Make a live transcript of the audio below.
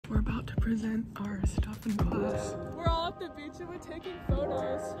present our stuff in class. We're all at the beach and we're taking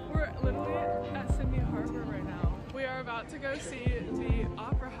photos. We're literally at Sydney Harbor right now. We are about to go see the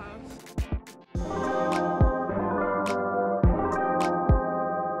Opera House.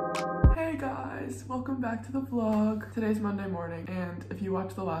 Hey guys, welcome back to the vlog. Today's Monday morning, and if you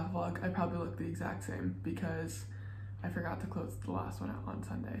watched the last vlog, I probably look the exact same because I forgot to close the last one out on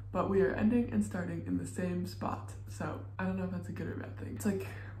Sunday. But we are ending and starting in the same spot. So I don't know if that's a good or bad thing. It's like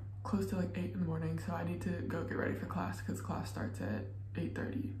close to like 8 in the morning, so I need to go get ready for class because class starts at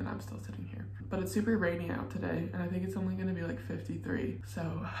 8:30 and I'm still sitting here. But it's super rainy out today and I think it's only gonna be like 53.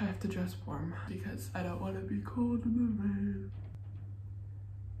 So I have to dress warm because I don't want to be cold in the rain.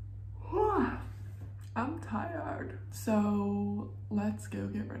 I'm tired. So let's go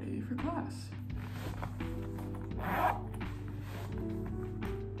get ready for class.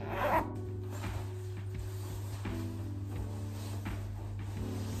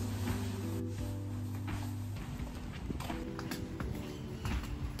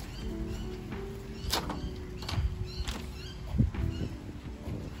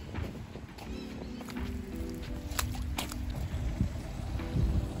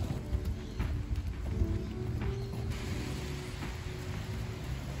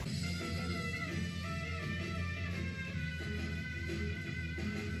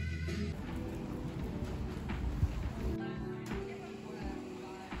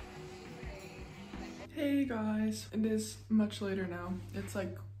 Hey guys, it is much later now. It's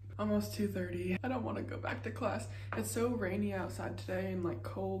like almost 2:30. I don't want to go back to class. It's so rainy outside today and like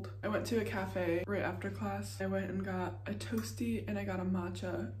cold. I went to a cafe right after class. I went and got a toasty and I got a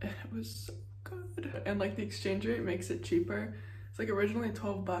matcha and it was so good. And like the exchange rate makes it cheaper. It's like originally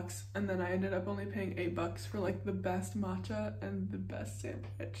 12 bucks and then I ended up only paying 8 bucks for like the best matcha and the best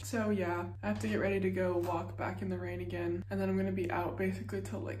sandwich. So yeah, I have to get ready to go walk back in the rain again and then I'm gonna be out basically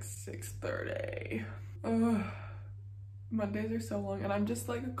till like 6:30. Ugh. Mondays are so long and I'm just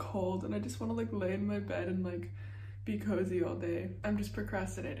like cold and I just want to like lay in my bed and like be cozy all day. I'm just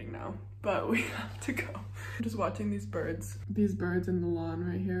procrastinating now, but we have to go. I'm just watching these birds in the lawn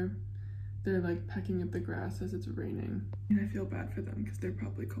right here. They're like pecking at the grass as it's raining. And I feel bad for them because they're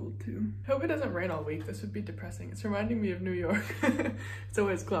probably cold too. Hope it doesn't rain all week. This would be depressing. It's reminding me of New York. It's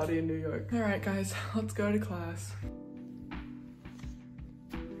always cloudy in New York. All right guys, let's go to class.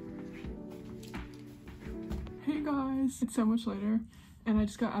 Hey guys, it's so much later and I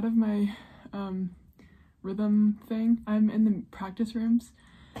just got out of my rhythm thing. I'm in the practice rooms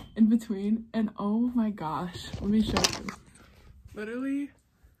in between and oh my gosh, let me show you. Literally,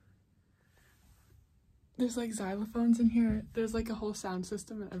 there's like xylophones in here. There's like a whole sound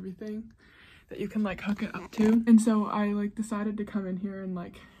system and everything that you can like hook it up to. And so I like decided to come in here and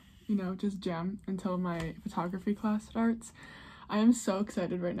like, you know, just jam until my photography class starts. I am so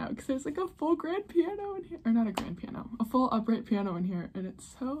excited right now because there's like a full grand piano in here, or not a grand piano, a full upright piano in here, and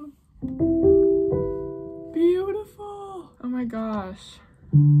it's so beautiful. Oh my gosh.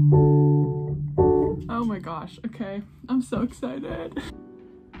 Oh my gosh. Okay, I'm so excited.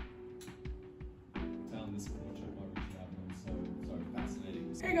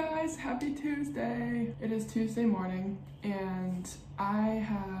 Hey guys, happy Tuesday. It is Tuesday morning and I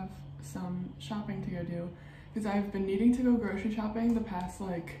have some shopping to go do. Because I've been needing to go grocery shopping the past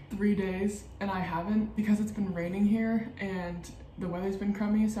like 3 days and I haven't because it's been raining here and the weather's been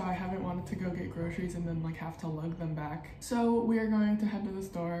crummy, so I haven't wanted to go get groceries and then like have to lug them back. So we are going to head to the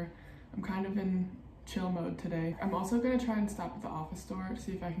store. I'm kind of in chill mode today. I'm also going to try and stop at the office store to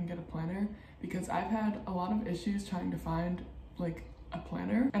see if I can get a planner because I've had a lot of issues trying to find like a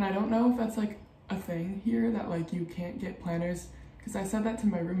planner and I don't know if that's like a thing here that like you can't get planners. Because I said that to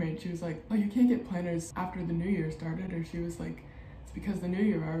my roommate. She was like, oh, you can't get planners after the new year started. Or she was like, it's because the new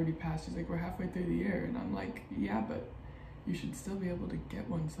year already passed. She's like, we're halfway through the year. And I'm like, yeah, but you should still be able to get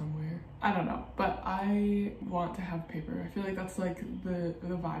one somewhere. I don't know, but I want to have paper. I feel like that's like the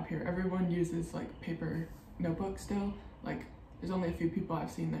vibe here. Everyone uses like paper notebooks still. Like there's only a few people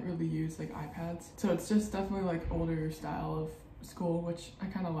I've seen that really use like iPads. So it's just definitely like older style of school, which I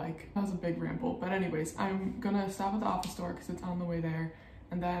kind of like. That was a big ramble, but anyways, I'm gonna stop at the office store because it's on the way there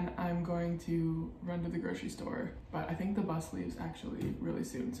and then I'm going to run to the grocery store, but I think the bus leaves actually really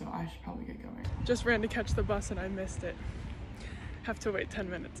soon, so I should probably get going. Just ran to catch the bus and I missed it. Have to wait 10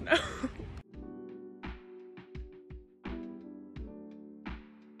 minutes now.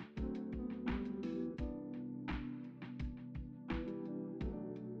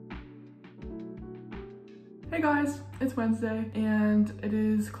 Hey guys, it's Wednesday and it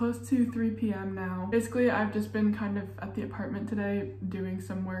is close to 3 p.m. now. Basically, I've just been kind of at the apartment today doing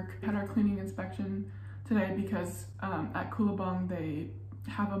some work. Had our cleaning inspection today because at Wollongong they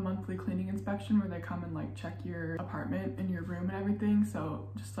have a monthly cleaning inspection where they come and like check your apartment and your room and everything. So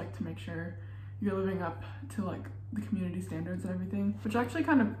just like to make sure you're living up to like the community standards and everything, which I actually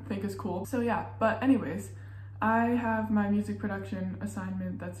kind of think is cool. So yeah, but anyways, I have my music production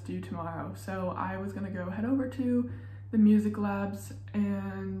assignment that's due tomorrow. So I was gonna go head over to the music labs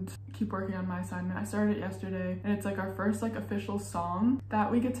and keep working on my assignment. I started it yesterday and it's like our first like official song that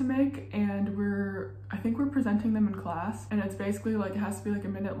we get to make, and I think we're presenting them in class, and it's basically like it has to be like a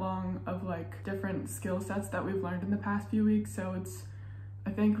minute long of like different skill sets that we've learned in the past few weeks. So it's,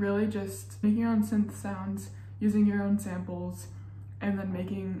 I think, really just making your own synth sounds, using your own samples, and then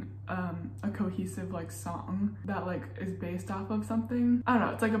making a cohesive like song that like is based off of something. I don't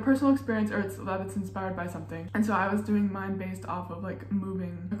know, it's like a personal experience, or it's inspired by something. And so I was doing mine based off of like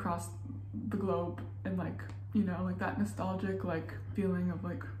moving across the globe and like, you know, like that nostalgic like feeling of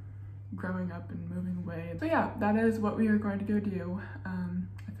like growing up and moving away. So yeah, that is what we are going to go do.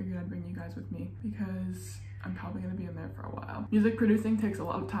 I figured I'd bring you guys with me because I'm probably gonna be in there for a while. Music producing takes a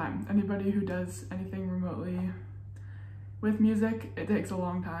lot of time. Anybody who does anything remotely with music, it takes a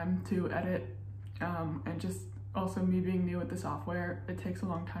long time to edit, and just also me being new with the software, it takes a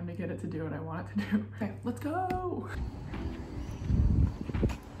long time to get it to do what I want it to do. Okay, let's go!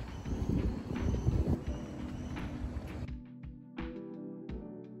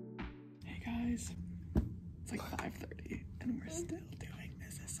 Hey guys, it's like 5:30 and we're still doing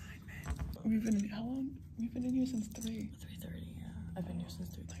this assignment. We've been in, how long? We've been in here since 3:30, yeah. I've been here since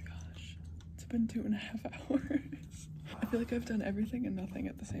 3. Oh my gosh, it's been 2.5 hours. I feel like I've done everything and nothing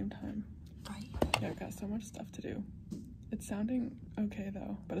at the same time. Right? Yeah, I've got so much stuff to do. It's sounding okay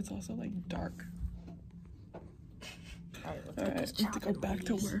though, but it's also like dark. Alright, I have to go back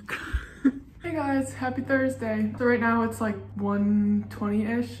to work. Hey guys, happy Thursday. So right now it's like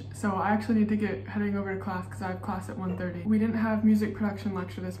 1:20-ish, so I actually need to get heading over to class because I have class at 1:30. We didn't have music production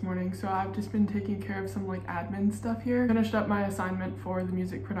lecture this morning, so I've just been taking care of some like admin stuff here. Finished up my assignment for the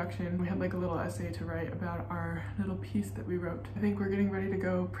music production. We had like a little essay to write about our little piece that we wrote. I think we're getting ready to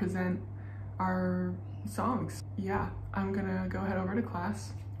go present our songs. Yeah, I'm gonna go head over to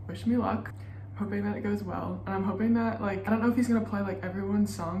class. Wish me luck. I'm hoping that it goes well, and I'm hoping that like, I don't know if he's gonna play like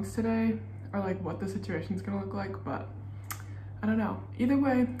everyone's songs today, or like what the situation's gonna look like, but I don't know. Either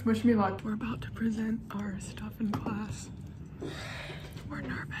way, wish me luck. We're about to present our stuff in class. We're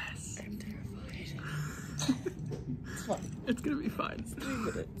nervous. I'm terrified. It's fine. It's gonna be fine. 3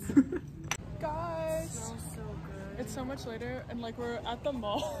 minutes. Guys! It smells so good. It's so much later, and like we're at the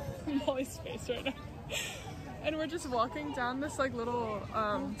mall, Molly's space right now. And we're just walking down this like little,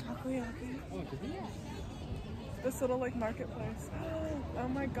 takoyaki. This little like marketplace. Oh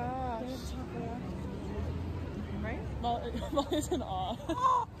my gosh. Right? Molly's in awe.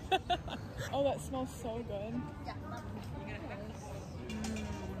 Oh, that smells so good. Yeah.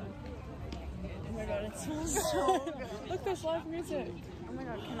 Oh my god, it smells so good. Look, there's live music. Oh my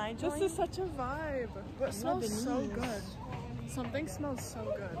god, can I join? This is such a vibe. It smells so good. Something smells so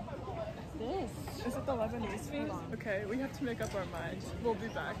good. This? Is it the Lebanese food? Okay, we have to make up our minds. We'll be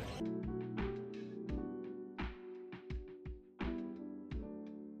back.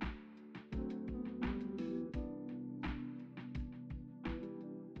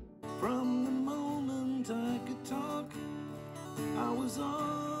 From the moment I could talk, I was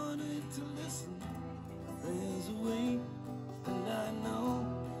on it to listen. There's a way, and I know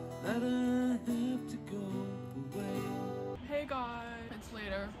that I have to go away. Hey guys, it's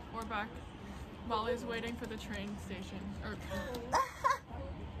later. We're back. Molly's waiting for the train station. Or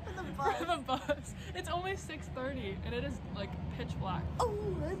for the bus. It's only 6:30 and it is like pitch black. Oh,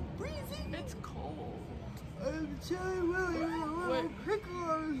 I'm freezing. It's cold. I'm sorry, Wait. outside.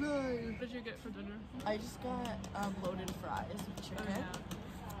 What did you get for dinner? I just got loaded fries with chicken. Oh,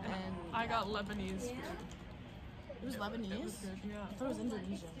 yeah. And I got Lebanese food. it was Lebanese? It was good, yeah. I thought it was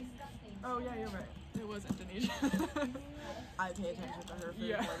Indonesian. Oh yeah, you're right. It was Indonesian. I pay attention to her food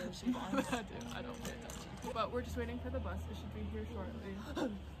Yeah. more than she does. I don't pay attention. But we're just waiting for the bus. It should be here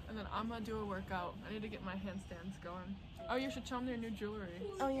shortly. And then I'm gonna do a workout. I need to get my handstands going. Oh, you should show them their new jewelry.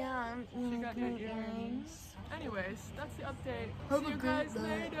 Oh yeah, She got new earrings. Anyways, that's the update. Have See a you good guys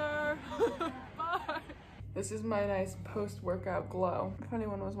night. later. Bye. This is my nice post-workout glow, if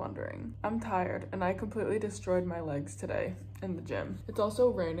anyone was wondering. I'm tired and I completely destroyed my legs today in the gym. It's also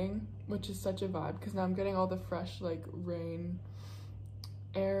raining, which is such a vibe because now I'm getting all the fresh like rain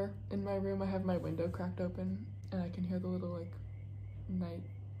air in my room. I have my window cracked open and I can hear the little like night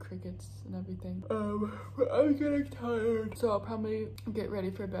crickets and everything. But I'm getting tired, so I'll probably get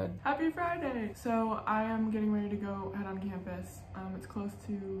ready for bed. Happy Friday! So I am getting ready to go head on campus. It's close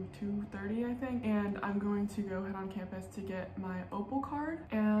to 2:30, I think, and I'm going to go head on campus to get my Opal card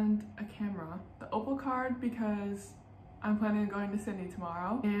and a camera. The Opal card because I'm planning on going to Sydney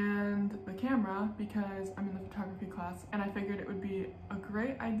tomorrow, and the camera because I'm in the photography class, and I figured it would be a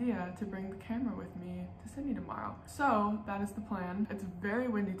great idea to bring the camera with me to Sydney tomorrow. So that is the plan. It's very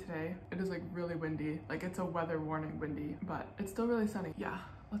windy today. It is like really windy. Like it's a weather warning windy, but it's still really sunny. Yeah,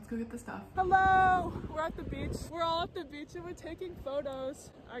 let's go get the stuff. Hello, we're at the beach. We're all at the beach and we're taking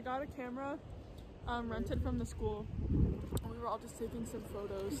photos. I got a camera rented from the school. We were all just taking some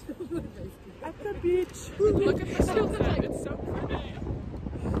photos at the beach. Look at the sunset, it's so pretty.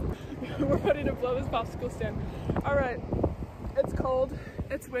 We're ready to blow this popsicle stand. All right, it's cold,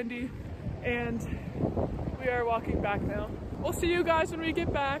 it's windy, and we are walking back now. We'll see you guys when we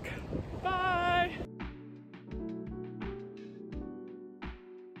get back. Bye.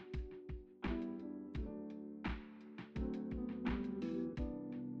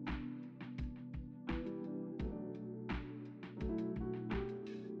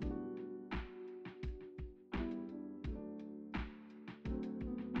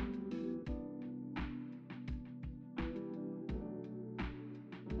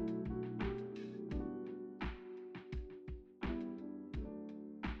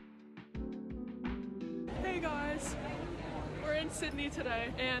 Hey guys, we're in Sydney today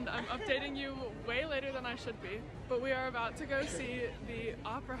and I'm updating you way later than I should be, but we are about to go see the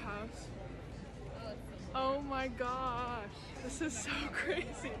Opera House. Oh my gosh, this is so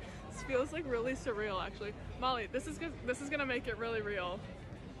crazy. This feels like really surreal actually. Molly, this is gonna make it really real.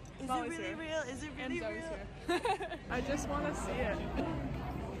 Is Molly's it really here. real? Is it really And Zoe's real? here. I just want to see it.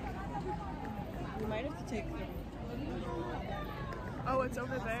 We might have to take them. Oh, it's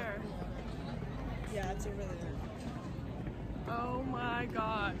over there. Yeah, it's over there. Oh my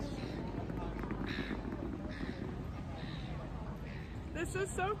gosh. This is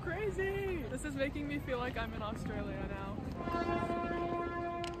so crazy. This is making me feel like I'm in Australia now.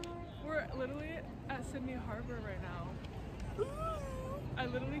 We're literally at Sydney Harbor right now. I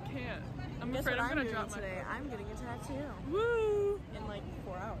literally can't. I'm Guess afraid what I'm gonna doing drop today? my phone. I'm getting a tattoo Woo! in like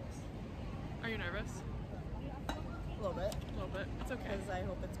 4 hours. Are you nervous? A little bit, A little bit. It's okay. because I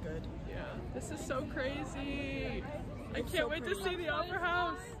hope it's good. Yeah. This is so crazy. I It's can't so wait pretty. to see the Opera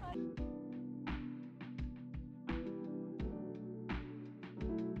House.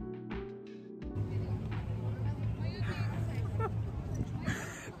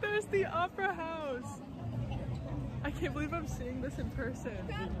 There's the Opera House. I can't believe I'm seeing this in person.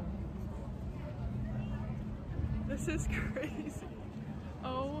 This is crazy.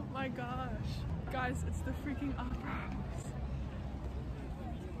 Oh my gosh. Guys, it's the freaking Opera House.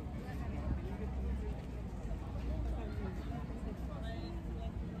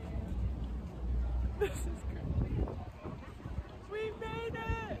 This is crazy. We made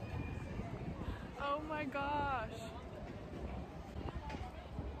it! Oh my gosh.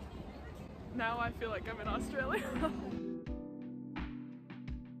 Now I feel like I'm in Australia.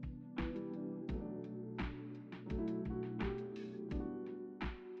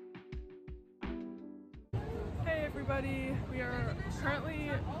 Hey everybody, we are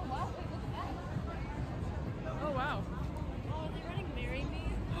currently... Oh wow. Oh, are they running Marry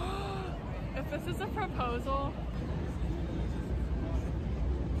Me? If this is a proposal...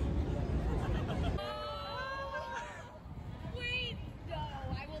 Wait, no,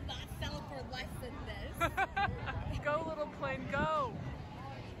 I will not sell for less than this. Go little plane, go!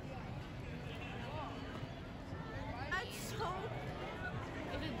 That's so...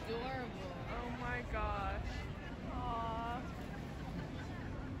 It's adorable. Oh my gosh. Aww.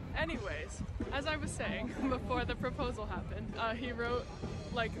 Anyways, as I was saying before the proposal happened, he wrote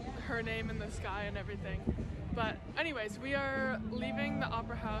like her name in the sky and everything. But anyways, we are leaving the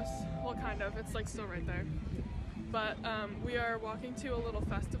Opera House. Well, kind of, it's like still right there. But we are walking to a little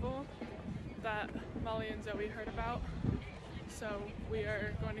festival that Molly and Zoe heard about. So we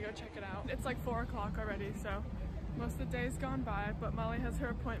are going to go check it out. It's like 4 o'clock already, so most of the day's gone by, but Molly has her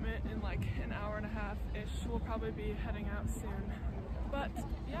appointment in like an hour and a half-ish. We'll probably be heading out soon. But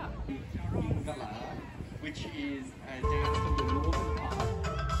yeah. Which is down to the northern part.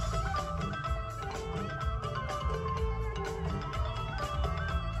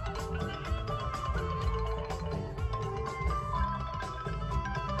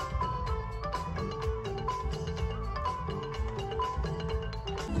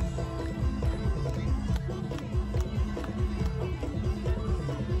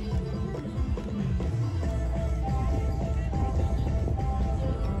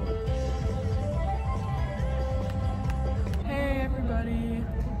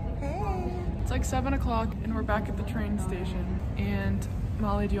 like 7 o'clock and we're back at the train station. And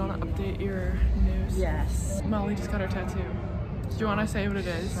Molly, do you want to update your news? Yes. Molly just got her tattoo. Do you want to say what it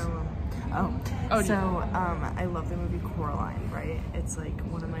is? I love the movie Coraline, right? It's like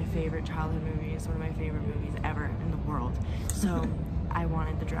one of my favorite childhood movies, one of my favorite movies ever in the world. So I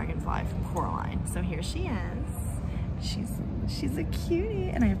wanted the dragonfly from Coraline. So here she is. She's a cutie,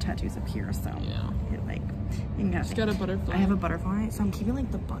 and I have tattoos up here, so yeah. You can She's got a butterfly. I have a butterfly, so I'm keeping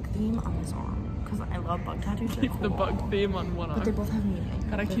like the bug theme on this arm because I love bug tattoos. Keep the bug theme on one arm. But they both have meaning.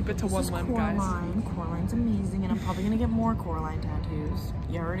 Gotta keep it to one limb, guys. Coraline's amazing, and I'm probably gonna get more Coraline tattoos.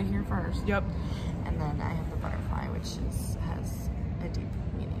 You heard it here first. Yep. And then I have the butterfly, which has a deep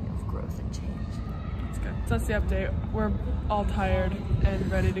meaning of growth and change. That's good. So that's the update. We're all tired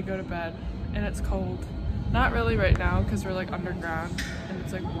and ready to go to bed, and it's cold. Not really right now because we're like underground and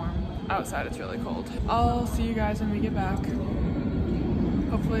it's like warm. Outside it's really cold. I'll see you guys when we get back.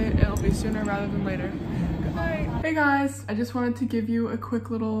 Hopefully it'll be sooner rather than later. Good night. Hey guys, I just wanted to give you a quick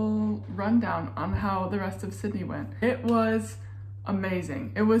little rundown on how the rest of Sydney went. It was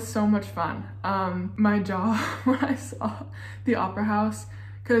amazing. It was so much fun. My jaw when I saw the Opera House,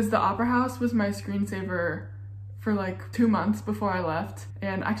 because the Opera House was my screensaver for like 2 months before I left.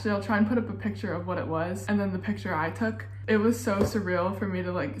 And actually I'll try and put up a picture of what it was and then the picture I took. It was so surreal for me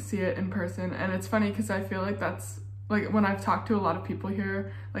to like see it in person. And it's funny because I feel like that's like when I've talked to a lot of people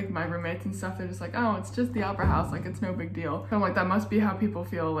here, like my roommates and stuff, they're just like, oh, it's just the Opera House, like it's no big deal. And I'm like, that must be how people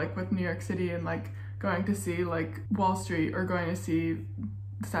feel like with New York City and like going to see like Wall Street or going to see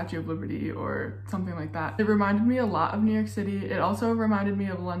the Statue of Liberty or something like that. It reminded me a lot of New York City. It also reminded me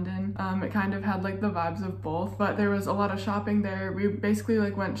of London. It kind of had like the vibes of both, but there was a lot of shopping there. We basically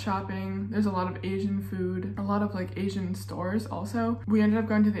like went shopping. There's a lot of Asian food, a lot of like Asian stores also. We ended up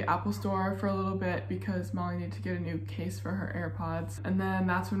going to the Apple store for a little bit because Molly needed to get a new case for her AirPods. And then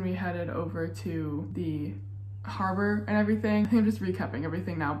that's when we headed over to the harbor and everything. I think I'm just recapping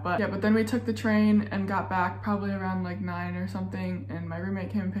everything now, but yeah, but then we took the train and got back probably around like 9 or something, and my roommate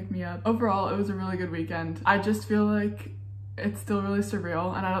came and picked me up. Overall, it was a really good weekend. I just feel like it's still really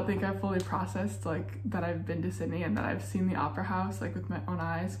surreal, and I don't think I've fully processed like that I've been to Sydney and that I've seen the Opera House like with my own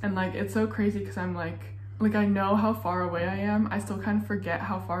eyes. And like it's so crazy because I'm like I know how far away I am. I still kind of forget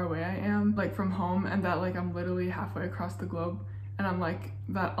how far away I am like from home, and that like I'm literally halfway across the globe. And I'm like,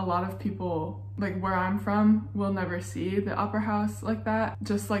 that a lot of people like where I'm from will never see the Opera House like that.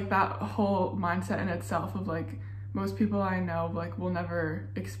 Just like that whole mindset in itself of like most people I know like will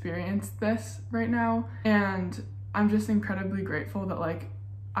never experience this right now. And I'm just incredibly grateful that like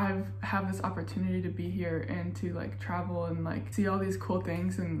I've have this opportunity to be here and to like travel and like see all these cool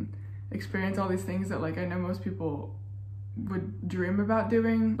things and experience all these things that like I know most people would dream about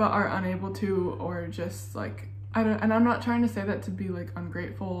doing but are unable to, or just like and I'm not trying to say that to be like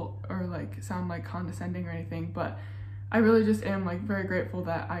ungrateful or like sound like condescending or anything, but I really just am like very grateful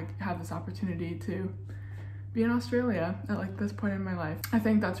that I have this opportunity to be in Australia at like this point in my life. I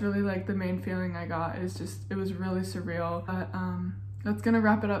think that's really like the main feeling I got, is just it was really surreal. But that's gonna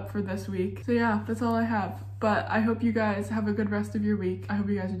wrap it up for this week. So yeah, that's all I have. But I hope you guys have a good rest of your week. I hope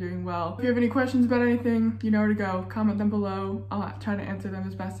you guys are doing well. If you have any questions about anything, you know where to go. Comment them below. I'll try to answer them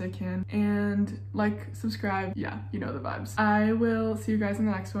as best I can. And like, subscribe. Yeah, you know the vibes. I will see you guys in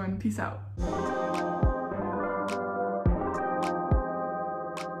the next one. Peace out.